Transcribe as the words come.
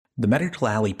The Medical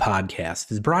Alley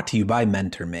podcast is brought to you by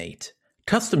MentorMate.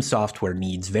 Custom software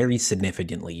needs vary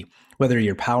significantly, whether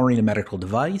you're powering a medical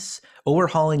device,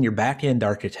 overhauling your back-end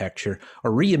architecture, or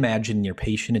reimagining your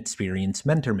patient experience.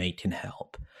 MentorMate can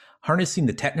help. Harnessing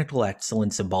the technical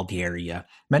excellence of Bulgaria,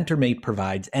 MentorMate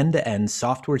provides end-to-end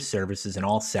software services in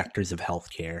all sectors of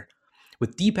healthcare.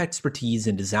 With deep expertise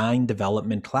in design,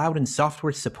 development, cloud, and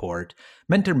software support,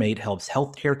 MentorMate helps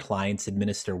healthcare clients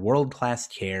administer world-class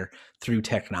care through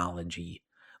technology.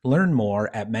 Learn more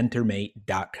at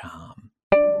mentormate.com.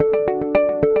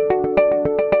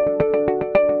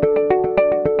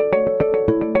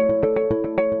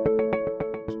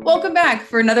 Welcome back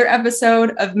for another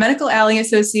episode of Medical Alley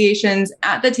Association's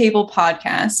At the Table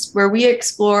podcast, where we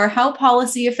explore how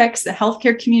policy affects the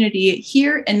healthcare community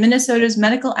here in Minnesota's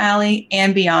Medical Alley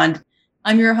and beyond.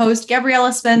 I'm your host,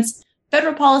 Gabriella Spence,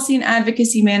 Federal Policy and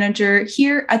Advocacy Manager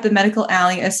here at the Medical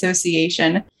Alley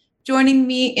Association. Joining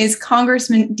me is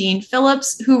Congressman Dean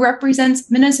Phillips, who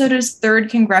represents Minnesota's 3rd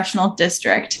Congressional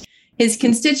District. His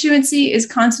constituency is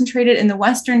concentrated in the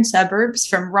western suburbs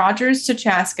from Rogers to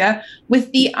Chaska,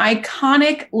 with the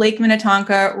iconic Lake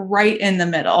Minnetonka right in the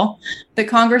middle. The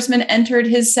congressman entered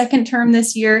his 2nd term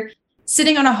this year,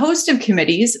 sitting on a host of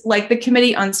committees like the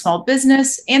Committee on Small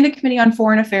Business and the Committee on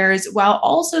Foreign Affairs, while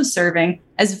also serving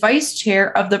as vice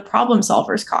chair of the Problem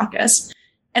Solvers Caucus.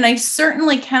 And I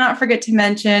certainly cannot forget to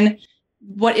mention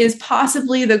what is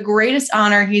possibly the greatest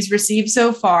honor he's received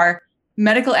so far,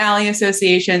 Medical Alley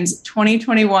Association's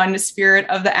 2021 Spirit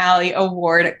of the Alley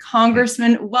Award.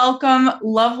 Congressman, welcome.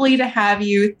 Lovely to have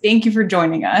you. Thank you for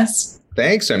joining us.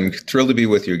 Thanks. I'm thrilled to be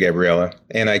with you, Gabriella.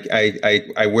 And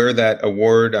I wear that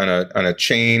award on a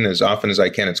chain as often as I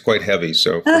can. It's quite heavy,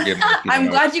 so forgive me. I'm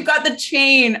glad you got the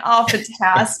chain. Oh,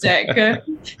 fantastic.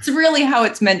 It's really how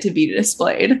it's meant to be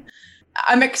displayed.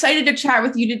 I'm excited to chat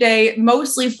with you today,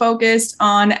 mostly focused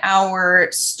on our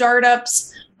startups,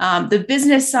 the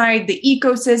business side, the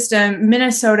ecosystem,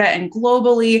 Minnesota and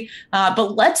globally.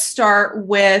 But let's start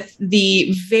with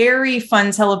the very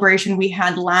fun celebration we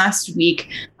had last week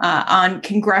on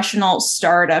Congressional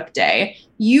Startup Day.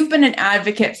 You've been an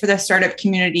advocate for the startup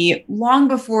community long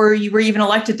before you were even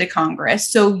elected to Congress.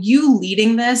 So you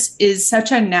leading this is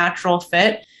such a natural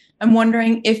fit. I'm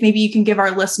wondering if maybe you can give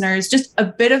our listeners just a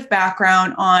bit of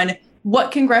background on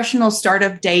what Congressional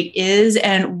Startup Day is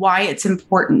and why it's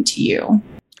important to you.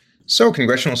 So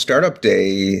Congressional Startup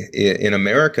Day in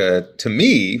America, to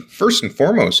me, first and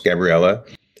foremost, Gabriella,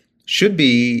 should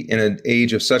be in an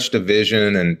age of such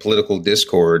division and political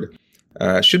discord,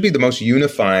 should be the most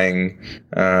unifying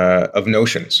of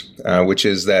notions, which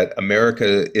is that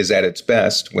America is at its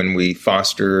best when we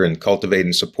foster and cultivate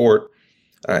and support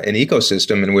an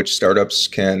ecosystem in which startups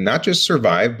can not just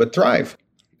survive, but thrive.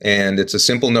 And it's a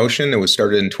simple notion. It was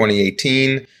started in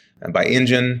 2018 by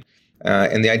Engine.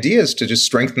 And the idea is to just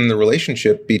strengthen the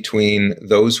relationship between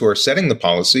those who are setting the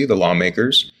policy, the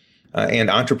lawmakers, and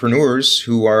entrepreneurs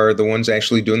who are the ones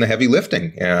actually doing the heavy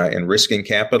lifting and risking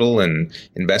capital and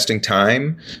investing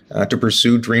time to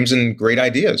pursue dreams and great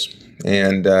ideas.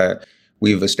 And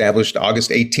we've established August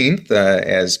 18th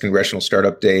as Congressional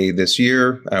Startup Day this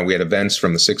year. We had events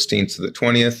from the 16th to the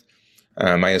 20th.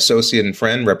 My associate and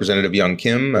friend, Representative Young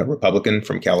Kim, a Republican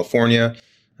from California,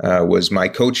 was my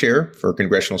co-chair for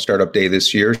Congressional Startup Day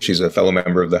this year. She's a fellow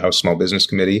member of the House Small Business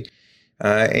Committee.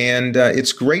 And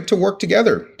it's great to work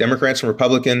together, Democrats and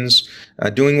Republicans,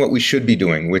 doing what we should be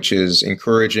doing, which is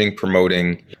encouraging,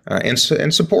 promoting, and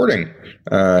supporting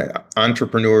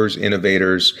entrepreneurs,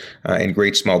 innovators, and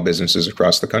great small businesses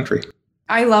across the country.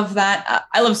 I love that.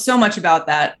 I love so much about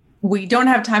that. We don't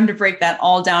have time to break that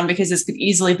all down because this could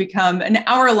easily become an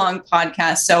hour-long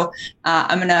podcast. So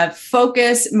I'm going to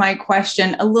focus my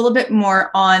question a little bit more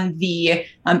on the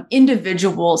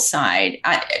individual side.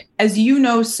 As you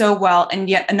know so well, and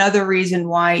yet another reason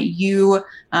why you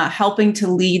helping to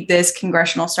lead this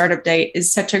Congressional Startup Day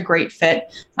is such a great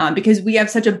fit, because we have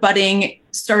such a budding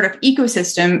startup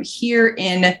ecosystem here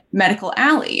in Medical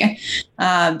Alley.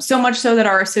 So much so that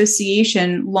our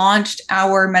association launched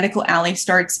our Medical Alley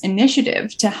Starts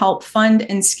initiative to help fund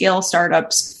and scale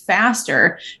startups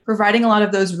faster, providing a lot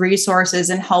of those resources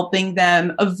and helping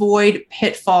them avoid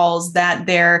pitfalls that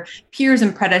their peers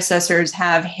and predecessors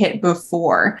have hit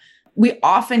before. We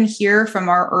often hear from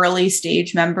our early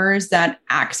stage members that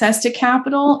access to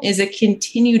capital is a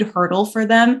continued hurdle for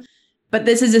them. But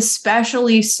this is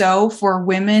especially so for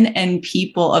women and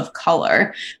people of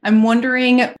color. I'm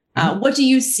wondering, what do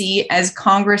you see as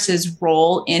Congress's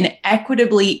role in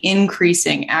equitably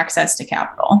increasing access to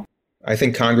capital? I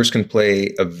think Congress can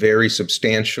play a very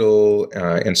substantial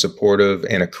and supportive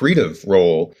and accretive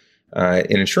role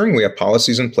in ensuring we have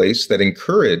policies in place that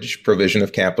encourage provision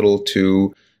of capital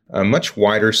to a much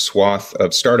wider swath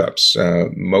of startups.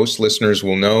 Most listeners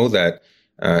will know that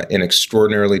an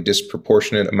extraordinarily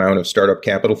disproportionate amount of startup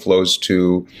capital flows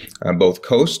to both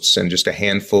coasts and just a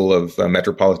handful of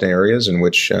metropolitan areas in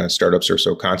which startups are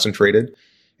so concentrated.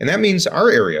 And that means our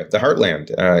area, the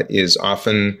heartland, is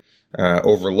often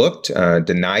overlooked,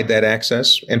 denied that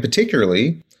access, and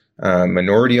particularly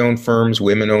minority-owned firms,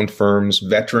 women-owned firms,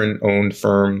 veteran-owned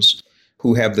firms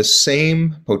who have the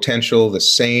same potential, the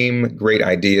same great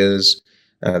ideas,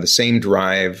 the same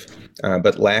drive,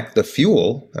 but lack the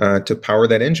fuel to power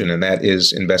that engine, and that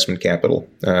is investment capital.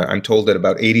 I'm told that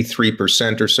about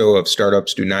 83% or so of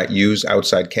startups do not use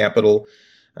outside capital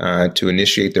to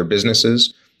initiate their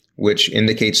businesses, which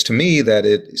indicates to me that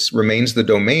it remains the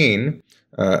domain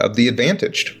of the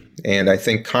advantaged. And I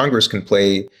think Congress can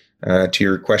play, to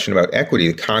your question about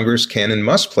equity, Congress can and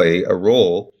must play a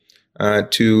role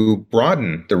to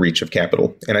broaden the reach of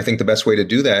capital. And I think the best way to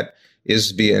do that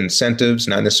is via incentives,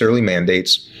 not necessarily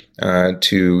mandates,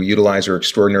 to utilize our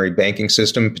extraordinary banking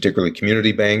system, particularly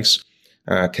community banks,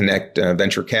 connect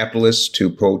venture capitalists to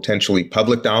potentially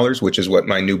public dollars, which is what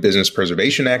my new Business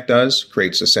Preservation Act does,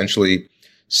 creates essentially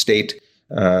state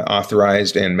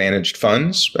authorized and managed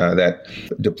funds that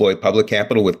deploy public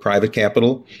capital with private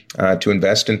capital to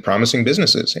invest in promising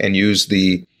businesses and use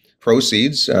the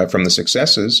proceeds from the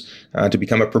successes to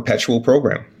become a perpetual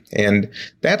program. And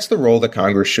that's the role that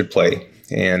Congress should play.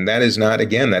 And that is not,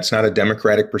 again, that's not a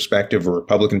Democratic perspective or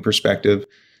Republican perspective.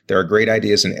 There are great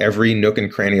ideas in every nook and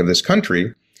cranny of this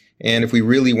country. And if we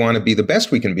really want to be the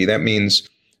best we can be, that means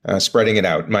spreading it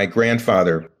out. My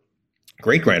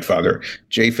great-grandfather,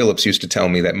 J. Phillips, used to tell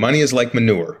me that money is like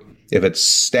manure. If it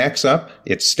stacks up,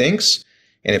 it stinks.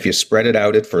 And if you spread it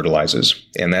out, it fertilizes.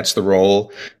 And that's the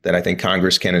role that I think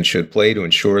Congress can and should play to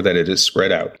ensure that it is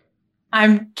spread out.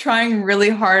 I'm trying really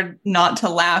hard not to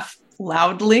laugh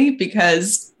loudly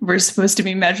because we're supposed to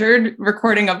be measured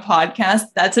recording a podcast.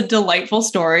 That's a delightful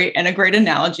story and a great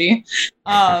analogy.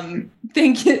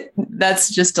 Thank you. That's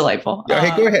just delightful. Yeah,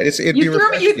 hey, go ahead.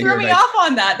 You threw me off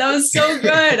on that. That was so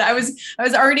good. I was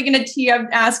already going to tee up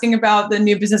asking about the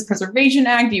new Business Preservation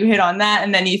Act. You hit on that,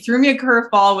 and then you threw me a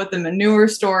curveball with the manure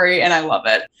story, and I love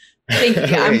it. Thank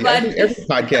you. I'm glad. Every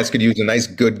podcast could use a nice,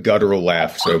 good guttural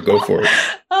laugh, so go for it.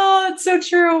 Oh, it's so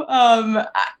true.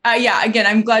 Again,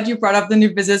 I'm glad you brought up the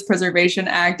new Business Preservation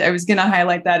Act. I was going to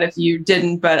highlight that if you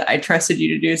didn't, but I trusted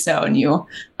you to do so, and you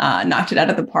knocked it out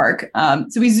of the park.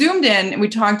 So we zoomed in and we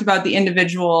talked about the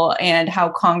individual and how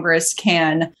Congress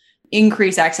can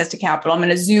increase access to capital. I'm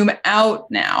going to zoom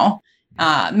out now.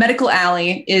 Medical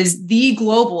Alley is the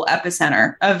global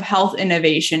epicenter of health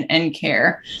innovation and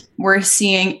care. We're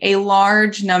seeing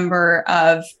we're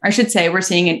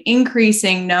seeing an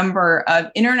increasing number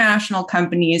of international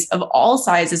companies of all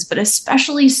sizes, but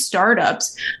especially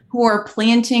startups who are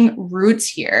planting roots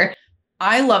here.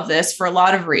 I love this for a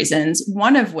lot of reasons,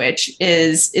 one of which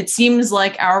is it seems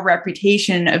like our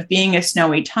reputation of being a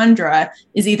snowy tundra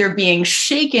is either being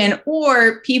shaken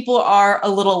or people are a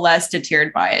little less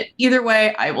deterred by it. Either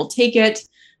way, I will take it.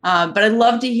 But I'd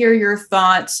love to hear your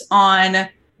thoughts on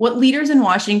what leaders in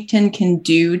Washington can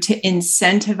do to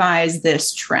incentivize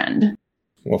this trend.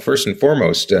 Well, first and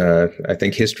foremost, I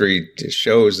think history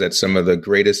shows that some of the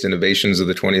greatest innovations of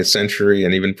the 20th century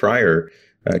and even prior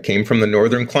came from the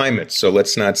northern climate. So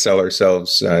let's not sell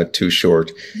ourselves too short.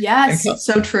 Yes,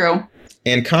 so true.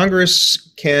 And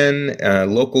Congress can,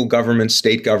 local government,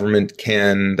 state government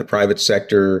can, the private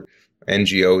sector,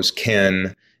 NGOs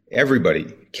can,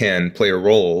 everybody can play a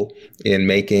role in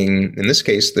making, in this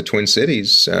case, the Twin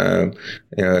Cities,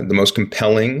 the most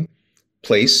compelling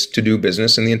place to do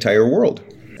business in the entire world.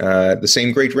 The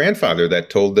same great-grandfather that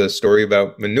told the story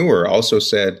about manure also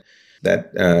said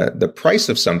that the price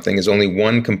of something is only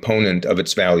one component of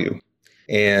its value.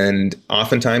 And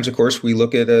oftentimes, of course, we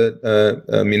look at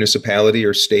a municipality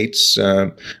or states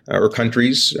or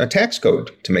countries' tax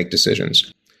code to make decisions.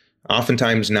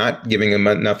 Oftentimes not giving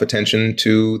enough attention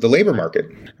to the labor market.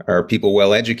 Are people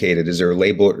well educated? Is there a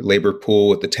labor pool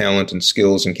with the talent and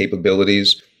skills and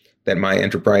capabilities that my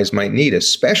enterprise might need,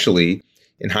 especially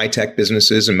in high-tech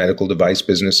businesses and medical device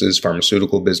businesses,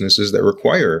 pharmaceutical businesses that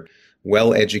require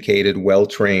well-educated,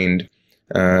 well-trained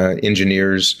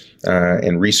engineers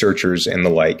and researchers and the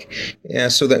like.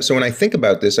 So when I think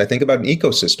about this, I think about an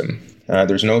ecosystem.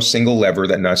 There's no single lever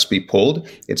that must be pulled.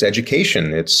 It's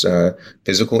education, it's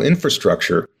physical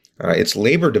infrastructure, it's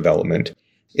labor development,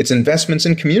 it's investments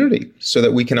in community so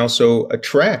that we can also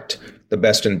attract the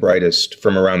best and brightest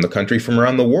from around the country, from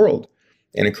around the world,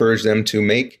 and encourage them to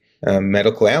make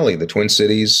Medical Alley, the Twin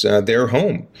Cities, their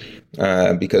home,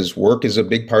 because work is a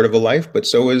big part of a life, but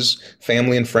so is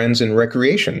family and friends and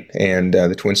recreation. And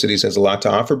the Twin Cities has a lot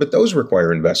to offer, but those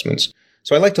require investments.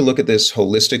 So I like to look at this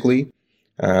holistically,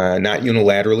 not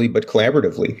unilaterally, but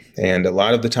collaboratively. And a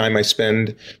lot of the time I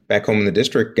spend back home in the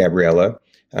district, Gabriella,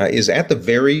 is at the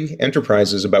very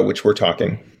enterprises about which we're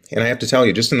talking. And I have to tell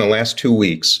you, just in the last 2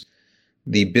 weeks,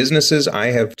 the businesses I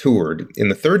have toured in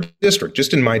the 3rd district,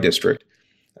 just in my district,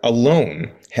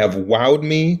 alone have wowed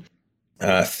me,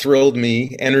 thrilled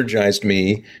me, energized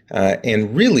me,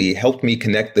 and really helped me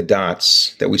connect the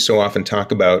dots that we so often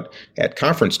talk about at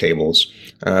conference tables.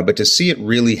 But to see it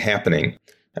really happening,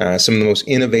 some of the most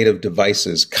innovative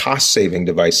devices, cost-saving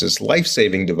devices,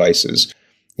 life-saving devices,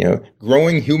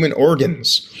 growing human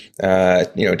organs,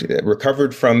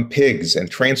 recovered from pigs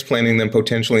and transplanting them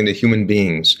potentially into human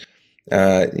beings.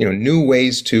 New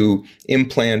ways to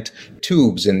implant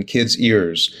tubes in kids'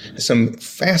 ears, some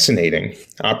fascinating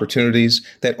opportunities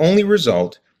that only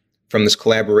result from this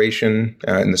collaboration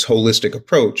and this holistic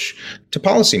approach to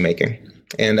policymaking.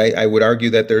 And I would argue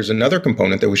that there's another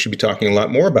component that we should be talking a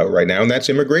lot more about right now, and that's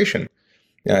immigration.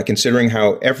 Considering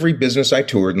how every business I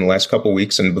toured in the last couple of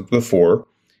weeks and before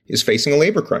is facing a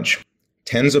labor crunch.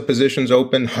 Tens of positions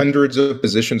open, hundreds of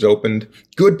positions opened,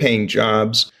 good paying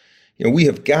jobs. We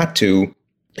have got to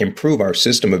improve our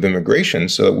system of immigration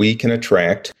so that we can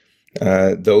attract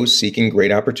those seeking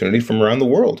great opportunity from around the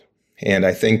world. And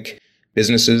I think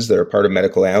businesses that are part of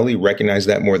Medical Alley recognize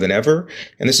that more than ever.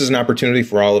 And this is an opportunity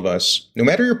for all of us, no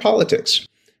matter your politics,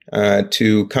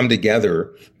 to come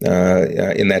together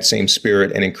in that same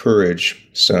spirit and encourage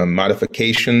some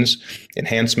modifications,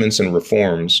 enhancements, and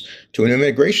reforms to an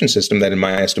immigration system that, in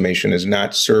my estimation, is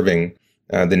not serving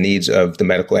the needs of the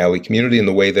Medical Alley community in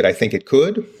the way that I think it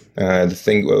could,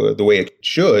 the way it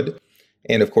should,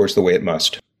 and of course, the way it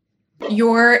must.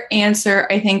 Your answer,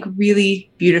 I think,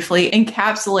 really beautifully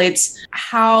encapsulates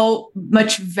how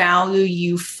much value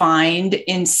you find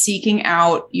in seeking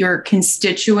out your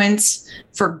constituents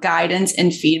for guidance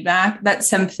and feedback. That's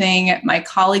something my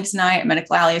colleagues and I at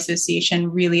Medical Alley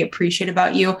Association really appreciate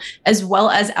about you, as well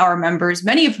as our members,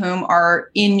 many of whom are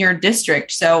in your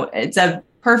district. So it's a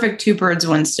perfect 2 birds,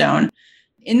 1 stone.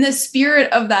 In the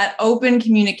spirit of that open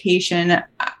communication,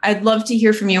 I'd love to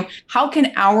hear from you. How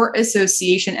can our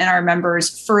association and our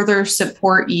members further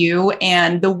support you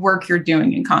and the work you're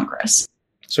doing in Congress?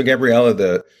 So, Gabriella,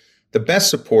 the best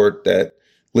support that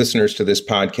listeners to this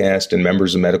podcast and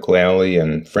members of Medical Alley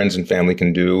and friends and family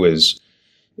can do is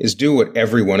do what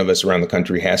every one of us around the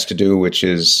country has to do, which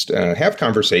is have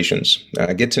conversations,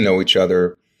 get to know each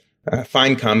other,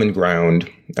 find common ground,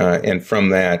 and from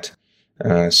that,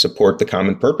 support the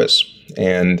common purpose.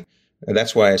 And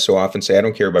that's why I so often say, I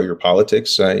don't care about your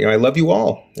politics. I love you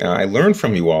all. I learn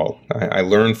from you all. I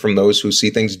learn from those who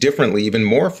see things differently, even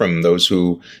more from those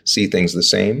who see things the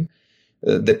same.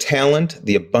 The talent,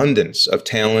 the abundance of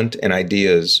talent and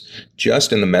ideas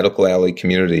just in the Medical Alley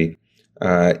community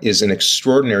is an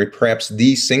extraordinary, perhaps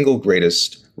the single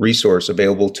greatest resource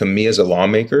available to me as a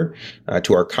lawmaker,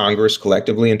 to our Congress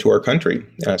collectively, and to our country.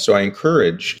 So I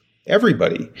encourage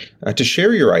everybody to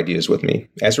share your ideas with me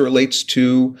as it relates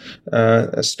to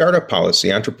startup policy,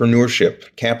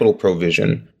 entrepreneurship, capital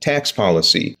provision, tax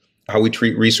policy, how we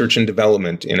treat research and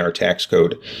development in our tax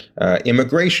code,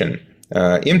 immigration,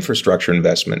 infrastructure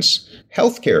investments,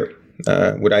 healthcare.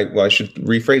 I should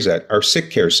rephrase that. Our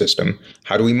sick care system.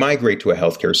 How do we migrate to a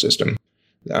healthcare system?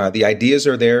 The ideas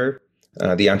are there.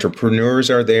 The entrepreneurs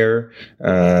are there.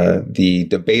 The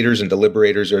debaters and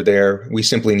deliberators are there. We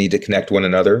simply need to connect one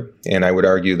another. And I would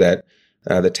argue that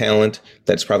the talent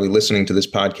that's probably listening to this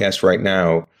podcast right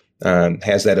now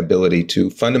has that ability to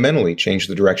fundamentally change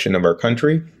the direction of our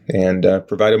country and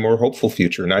provide a more hopeful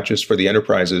future, not just for the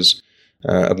enterprises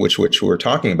of which we're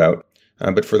talking about,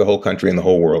 but for the whole country and the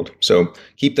whole world. So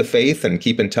keep the faith and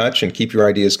keep in touch and keep your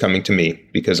ideas coming to me,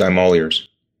 because I'm all ears.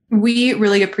 We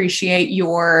really appreciate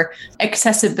your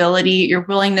accessibility, your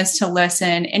willingness to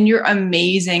listen, and your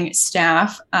amazing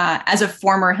staff. As a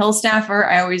former Hill staffer,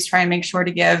 I always try and make sure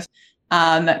to give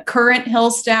current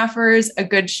Hill staffers a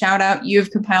good shout out.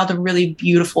 You've compiled a really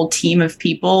beautiful team of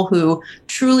people who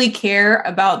truly care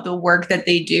about the work that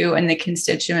they do and the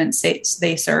constituents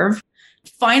they serve.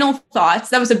 Final thoughts.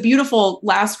 That was a beautiful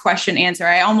last question answer.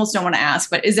 I almost don't want to ask,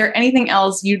 but is there anything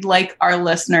else you'd like our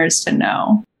listeners to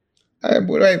know?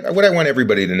 What I want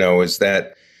everybody to know is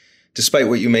that despite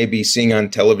what you may be seeing on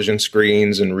television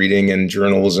screens and reading in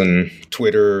journals and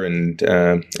Twitter and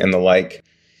the like,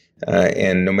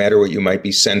 and no matter what you might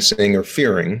be sensing or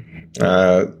fearing,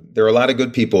 there are a lot of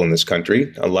good people in this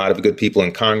country, a lot of good people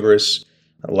in Congress,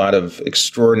 a lot of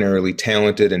extraordinarily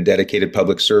talented and dedicated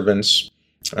public servants,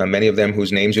 many of them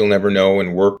whose names you'll never know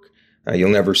and work you'll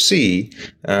never see.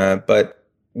 But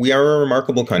we are a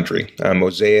remarkable country, a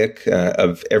mosaic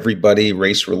of everybody,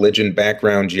 race, religion,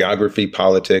 background, geography,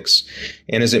 politics.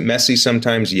 And is it messy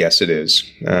sometimes? Yes, it is.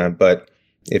 But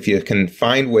if you can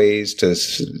find ways to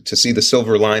see the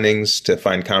silver linings, to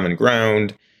find common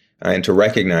ground, and to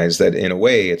recognize that in a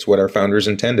way, it's what our founders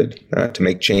intended, to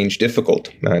make change difficult,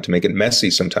 to make it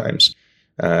messy sometimes.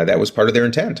 That was part of their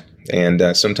intent.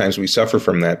 And sometimes we suffer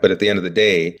from that. But at the end of the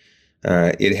day,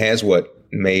 it's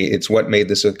what made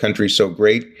this a country so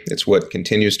great. It's what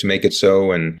continues to make it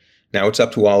so. And now it's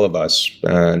up to all of us,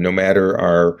 no matter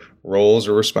our roles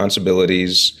or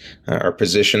responsibilities, our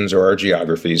positions or our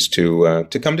geographies, to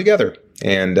come together.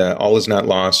 And all is not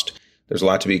lost. There's a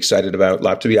lot to be excited about, a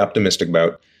lot to be optimistic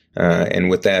about. And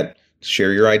with that,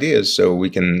 share your ideas so we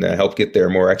can help get there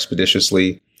more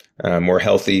expeditiously, more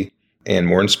healthy, and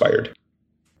more inspired.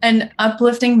 An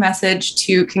uplifting message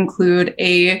to conclude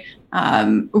a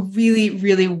really,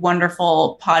 really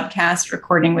wonderful podcast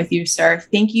recording with you, sir.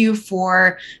 Thank you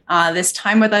for this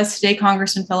time with us today,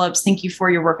 Congressman Phillips. Thank you for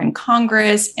your work in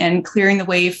Congress and clearing the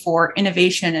way for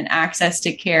innovation and access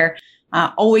to care.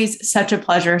 Always such a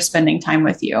pleasure spending time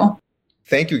with you.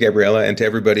 Thank you, Gabriella, and to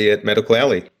everybody at Medical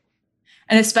Alley.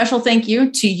 And a special thank you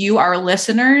to you, our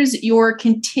listeners. Your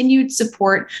continued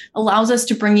support allows us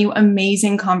to bring you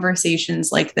amazing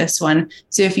conversations like this one.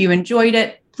 So if you enjoyed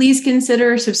it, please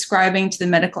consider subscribing to the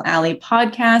Medical Alley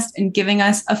podcast and giving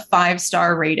us a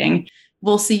 5-star rating.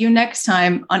 We'll see you next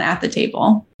time on At the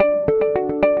Table.